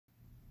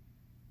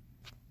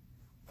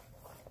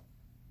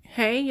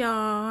Hey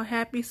y'all,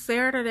 happy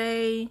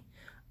Saturday.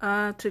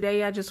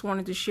 Today I just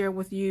wanted to share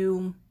with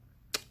you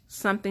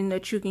something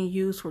that you can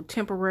use for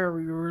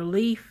temporary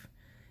relief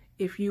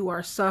if you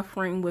are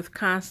suffering with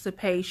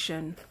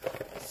constipation.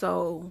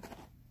 So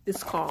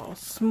it's called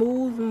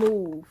Smooth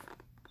Move.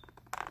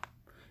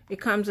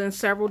 It comes in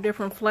several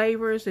different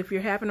flavors. If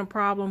you're having a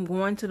problem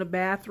going to the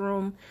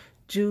bathroom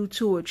due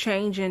to a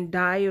change in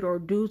diet or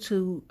due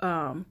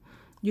to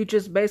you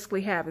just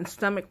basically having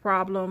stomach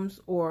problems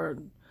or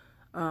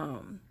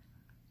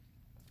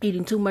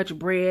eating too much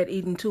bread,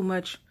 eating too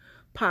much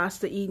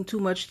pasta, eating too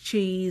much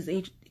cheese,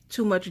 eating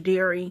too much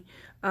dairy,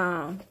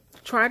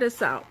 try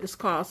this out. It's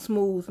called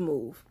Smooth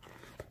Move,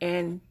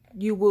 and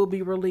you will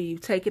be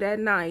relieved. Take it at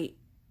night,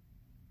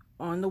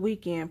 on the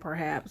weekend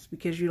perhaps,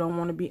 because you don't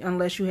want to be,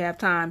 unless you have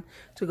time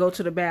to go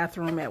to the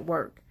bathroom at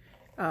work.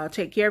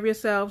 Take care of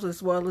yourselves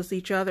as well as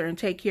each other, and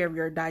take care of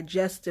your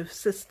digestive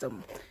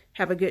system.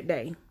 Have a good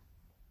day.